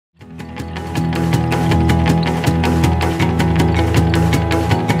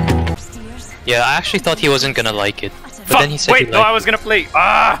Yeah, I actually thought he wasn't gonna like it. But Fuck! then he said Wait, he no, I liked was gonna play.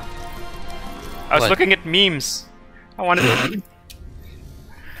 Ah! I was What? looking at memes. I wanted to.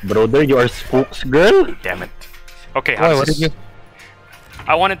 Brother, you are spooks, girl. Damn it. Okay, it. how Why, does what this... did you...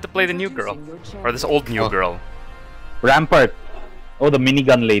 I wanted to play the new girl. Or this old new Oh. girl. Rampart. Oh, the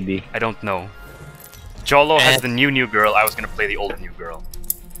minigun lady. I don't know. Jolo has Eh. the new girl. I was gonna play the old new girl.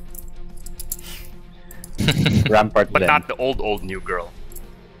 Rampart But then. not the old new girl.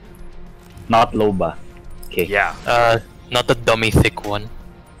 Not Loba. Okay. Yeah. Not the dummy thick one.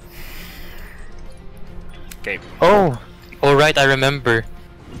 Okay. Oh! Oh right, I remember.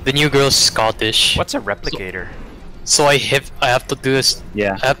 The new girl's Scottish. What's a replicator? So I have to do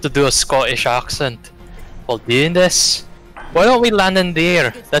Yeah. I have to do a Scottish accent. While doing this, why don't we land in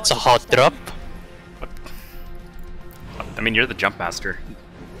there? That's a hot drop. I mean, you're the jump master.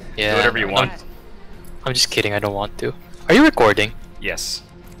 Yeah. Do whatever you want. I'm just kidding. I don't want to. Are you recording? Yes.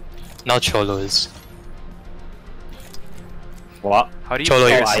 Now Cholo is. What? How do you Cholo,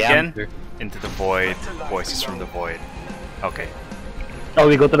 play you're this I am. again? Into the void. Voices from the void. Okay. Oh,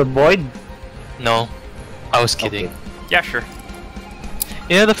 we go to the void? No, I was kidding. Okay. Yeah, sure.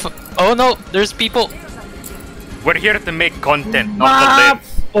 Yeah, oh no, there's people. We're here to make content, not to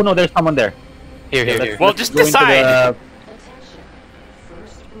live. Oh no, there's someone there. Here, here, let's- here. Well, let's just go into decide. the-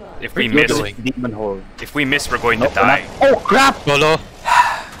 If we let's go miss, to the demon hole. if we miss, we're going No, to die. we're not- Oh crap! Cholo.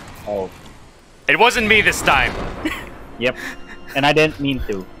 Oh, It wasn't me this time. yep. And I didn't mean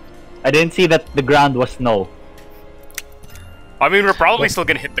to. I didn't see that the ground was snow. I mean, we're probably still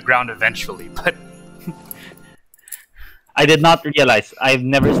gonna hit the ground eventually, but I did not realize. I've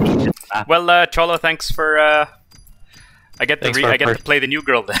never seen this map. well, Cholo, thanks for. I get Thanks to for I get to first. play the new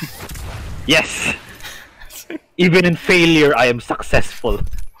girl then. Yes! Even in failure, I am successful.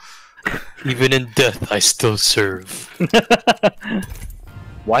 Even in death, I still serve.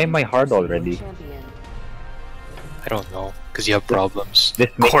 Why am I hard already? I don't know, because you have problems. This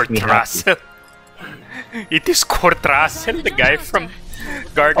makes me happy. Kortrasel. It is Kortrasel, the guy from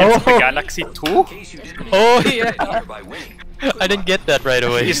Guardians of the Oh. Galaxy 2. Oh yeah! I didn't get that right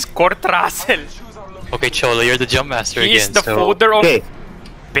away. He's Kortrasel. Okay, Cholo, you're the jump master He is again. the so fodder of Okay,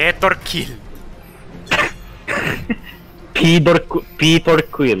 Better Kill. Peter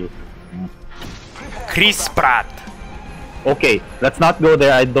Quill. Chris Pratt. Okay, let's not go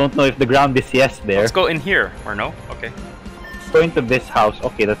there. I don't know if the ground is yes there. Let's go in here, or no? Okay. Go into this house.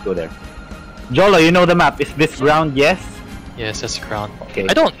 Okay, let's go there. Jolo, you know the map. Is this ground yes? yes, that's the ground. Okay.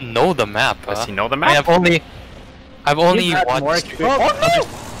 I don't know the map. Does he know the I map? have only You've had more watched. experience.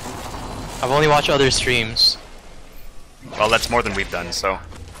 I've only watched other streams. Well, that's more than we've done, so.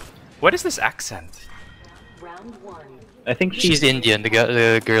 What is this accent? I think She's Indian,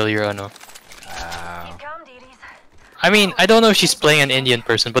 the girl you're on. Uh, I mean, I don't know if she's playing an Indian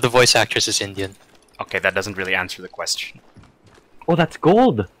person, but the voice actress is Indian. okay, that doesn't really answer the question. Oh, that's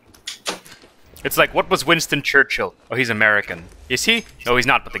gold. It's like, what was Winston Churchill? Oh, he's American. Is he? No, he's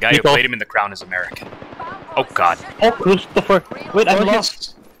not, but the guy who Nico. played him in The Crown is American. Oh god. Oh, Christopher. Wait, I'm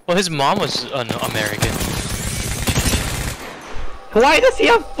lost. His mom was an American. Why does he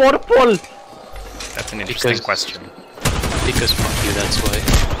have purple? That's an interesting Because- question. Because fuck you, that's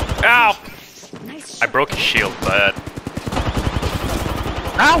why. Ow! I broke his shield, but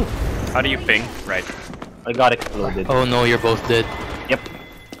Ow! how do you ping? Right. I got exploded. Oh no, you're both dead. Yep.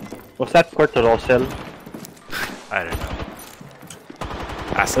 Was that Cortorosel? I don't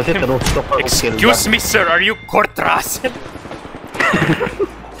know. Ask Was it him. Rostopher? Excuse me, sir, are you Kortrasel?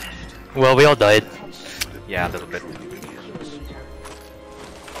 Well, we all died. Yeah, a little bit.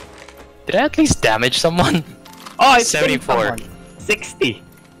 Did I at least damage someone? Oh, I 74. 60.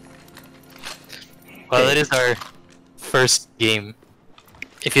 Well, it is our first game.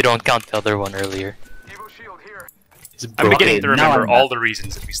 If you don't count the other one earlier. It's I'm broken. beginning to now remember I'm all back. the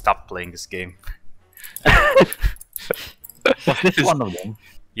reasons that we stopped playing this game. Was this one of them?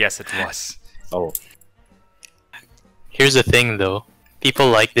 Yes, it was. Oh. Here's the thing though. People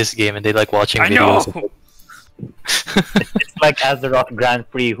like this game and they like watching I videos. know! It's like Azeroth Grand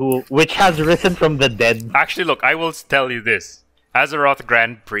Prix, which has risen from the dead. Actually, look, I will tell you this. Azeroth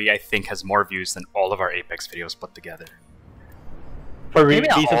Grand Prix, I think, has more views than all of our Apex videos put together. For Maybe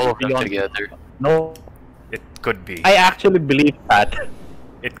not reasons all of them beyond- together. No, It could be. I actually believe that.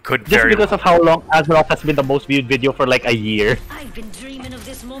 It could Just very because of how long Azeroth has been the most viewed video for like a year. I've been dreaming of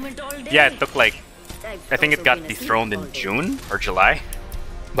this moment all day. Yeah, it took like... I think it got dethroned in June or July.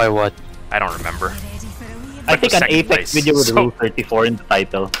 By what? I don't remember. I But think it was an second Apex place, video with so- Rule 34 in the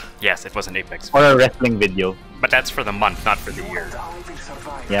title. Yes, it was an Apex. Or a wrestling video. But that's for the month, not for the year.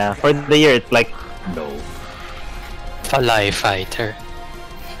 Yeah, for the year it's like... No. Fly fighter.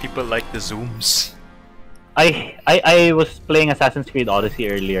 People like the zooms. I was playing Assassin's Creed Odyssey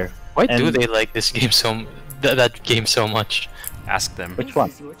earlier. Why do and- they like this game that game so much? Ask them. Which one?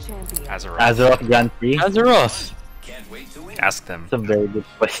 Azeroth. Azeroth Grand Prix? Azeroth. Ask them. That's a very good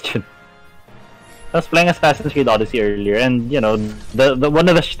question. I was playing Assassin's Creed Odyssey earlier, and you know, the one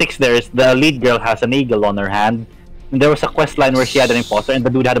of the shticks there is the lead girl has an eagle on her hand, and there was a quest line where she had an imposter, and the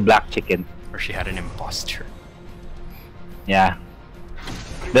dude had a black chicken. Or she had an imposter. Yeah.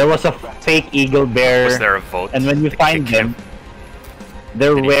 There was a fake eagle bear, Was there a vote? and when you to find kick him? them,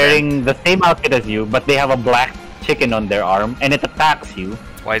 they're Did he wearing the same outfit as you, but they have a black chicken on their arm, and it attacks you.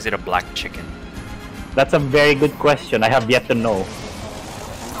 Why is it a black chicken? That's a very good question. I have yet to know.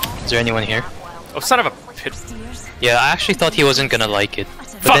 Is there anyone here? Oh, son of a pit. Yeah, I actually thought he wasn't gonna like it, but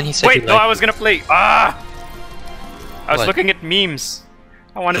Fuck! then he said Wait, he no, liked I was gonna play. Ah! I was What? looking at memes.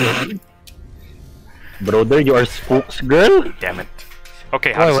 I wanted to. Brother, you are spooks, girl? Damn it.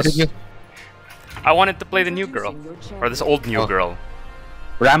 Okay, it. how Why, does what this... did you? I wanted to play the new girl. Or this old new Oh. girl.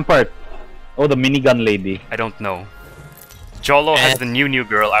 Rampart. Oh, the minigun lady. I don't know. Jolo has Eh. the new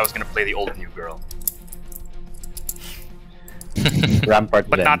girl. I was gonna play the old new girl. Rampart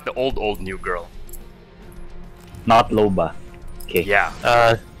But then. not the old new girl. Not Loba. Okay. Yeah.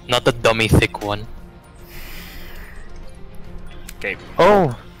 Not the dummy thick one. Okay.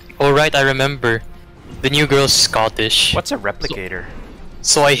 Oh, oh right, I remember. The new girl's Scottish. What's a replicator?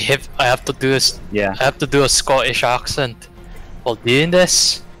 So I have to do this. Yeah. I have to do a Scottish accent while doing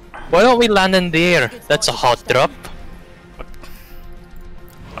this. Why don't we land in there? That's a hot drop.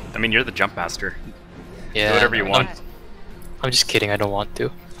 I mean, you're the jump master. Yeah. Do whatever you want. I'm just kidding. I don't want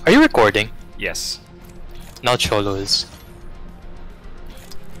to. Are you recording? Yes. Now Cholo is.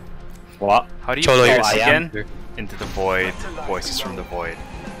 What? How do you Cholo, do you're this I am. again? Into the void. Voices from the void.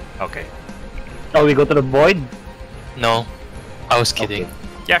 Okay. Oh, we go to the void? No, I was kidding. Okay.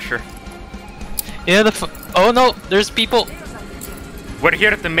 Yeah, sure. Yeah, oh no, there's people. We're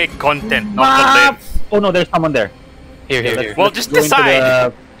here to make content, not Map! to live. Oh no, there's someone there. Here, here, let's- here. Well, let's just go into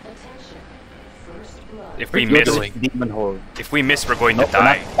decide. If we Go to miss, the demon hole. if we miss, we're going Nope, to we're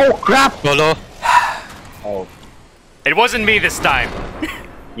die. not- Oh crap! Cholo. Oh, It wasn't me this time.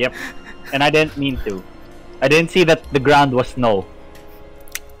 yep. And I didn't mean to. I didn't see that the ground was snow.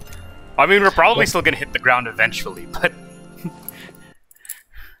 I mean, we're probably still gonna hit the ground eventually, but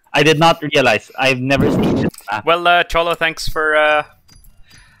I did not realize. I've never seen this map. well, Cholo, thanks for.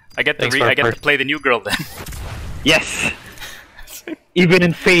 I get to Thanks for play the new girl then. Yes! Even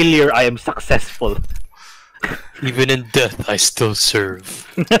in failure, I am successful. Even in death, I still serve.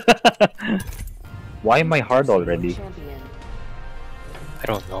 Why am I hard already? I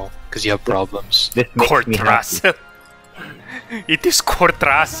don't know, cause you have problems. This makes me happy. Kortrasel. It is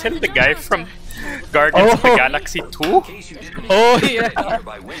Kortrasel, the guy from Guardians of the Oh. Galaxy 2. Oh yeah.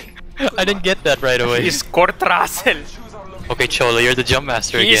 I didn't get that right away. He's Kortrasel. Okay, Cholo, you're the jump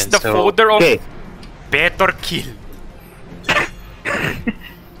master He is again. the so founder of Okay, Better Kill.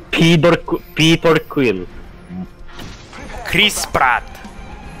 Peter Quill. Chris Pratt.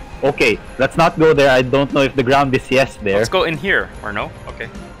 Okay, let's not go there. I don't know if the ground is yes there. Let's go in here, or no? Okay.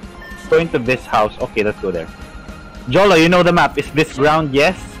 Let's go into this house. Okay, let's go there. Jolo, you know the map. Is this ground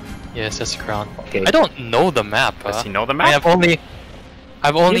yes? yes, that's the crown. Okay. I don't know the map. Does he know the I map? have only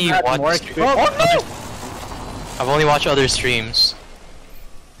You've had more watched. experience. I've only watched other streams.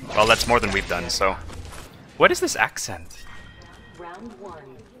 Well, that's more than we've done, so. What is this accent?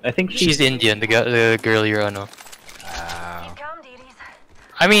 I think She's Indian, the girl you're on. Uh,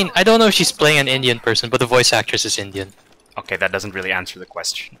 I mean, I don't know if she's playing an Indian person, but the voice actress is Indian. okay, that doesn't really answer the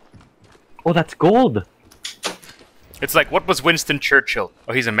question. Oh, that's gold. It's like, what was Winston Churchill?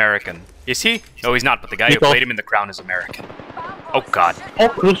 Oh, he's American. Is he? No, he's not, but the guy who Nicole. played him in The Crown is American. Oh god. Oh,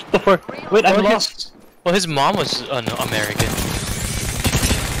 Christopher. Wait, I'm lost. His mom was an American.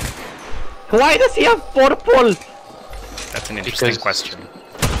 Why does he have purple? That's an interesting Because- question.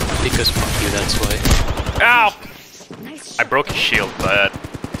 Because fuck you, that's why. Ow! I broke his shield, but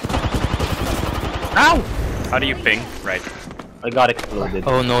Ow! how do you ping? Right. I got exploded.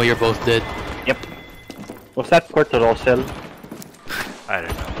 Oh no, you're both dead. Yep. Was that Kurt Russell? I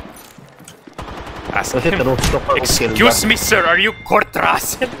don't know. Ask Was it him. Christopher who killed Excuse us? me, sir, are you Kurt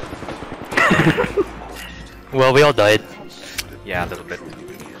Russell? Well, we all died. Yeah, a little bit.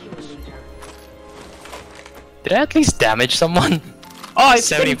 Did I at least damage someone? Oh, it's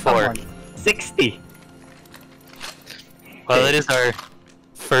 74. 60. Well, it is our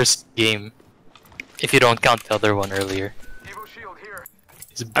first game. If you don't count the other one earlier.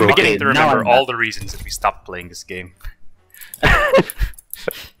 It's I'm broken. beginning to now remember I'm all back. the reasons that we stopped playing this game.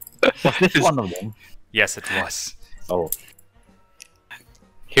 Was this one of them? Yes, it was. Oh.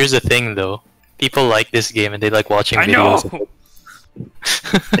 Here's the thing though. People like this game and they like watching I videos. know!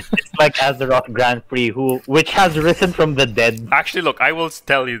 It's like Azeroth Grand Prix, which has risen from the dead. Actually, look, I will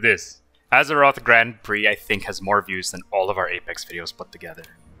tell you this. Azeroth Grand Prix, I think, has more views than all of our Apex videos put together.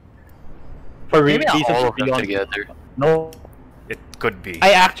 For Maybe not reasons all of them beyond- together. No, It could be.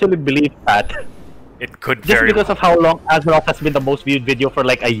 I actually believe that. It could Just very because of how long Azeroth has been the most viewed video for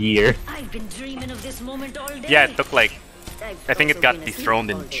like a year. I've been dreaming of this moment all day. Yeah, it took like... I've I think it also got been asleep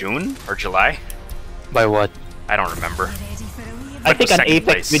dethroned all in day. June or July. By what? I don't remember. I But think the an second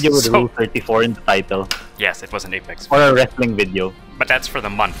Apex place, video with so- Rule 34 in the title. Yes, it was an Apex. Or a wrestling video. But that's for the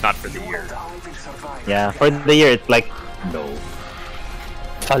month, not for the year. Yeah, for the year it's like, no.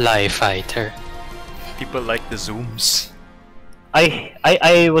 Falai fighter. People like the zooms. I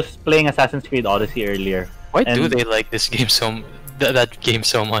was playing Assassin's Creed Odyssey earlier. Why do And- they like this game that game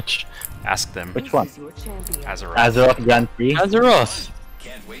so much? Ask them. Which one? Azeroth. Azeroth Grand Prix? Azeroth.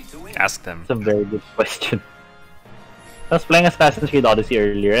 Ask them. That's a very good question. I was playing Assassin's Creed Odyssey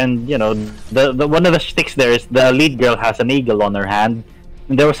earlier, and you know, the one of the shticks there is the lead girl has an eagle on her hand,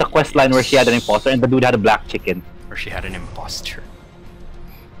 and there was a quest line where she had an imposter, and the dude had a black chicken. Or she had an imposter.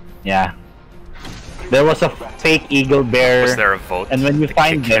 Yeah. There was a fake eagle bear, Was there a vote? and when you to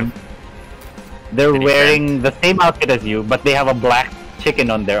find kick him? them, they're Did he wearing the same outfit as you, but they have a black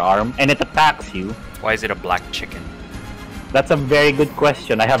chicken on their arm, and it attacks you. Why is it a black chicken? That's a very good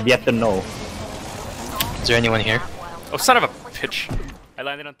question. I have yet to know. Is there anyone here? Oh, son of a bitch! I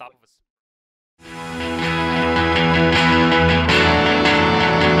landed on top of a...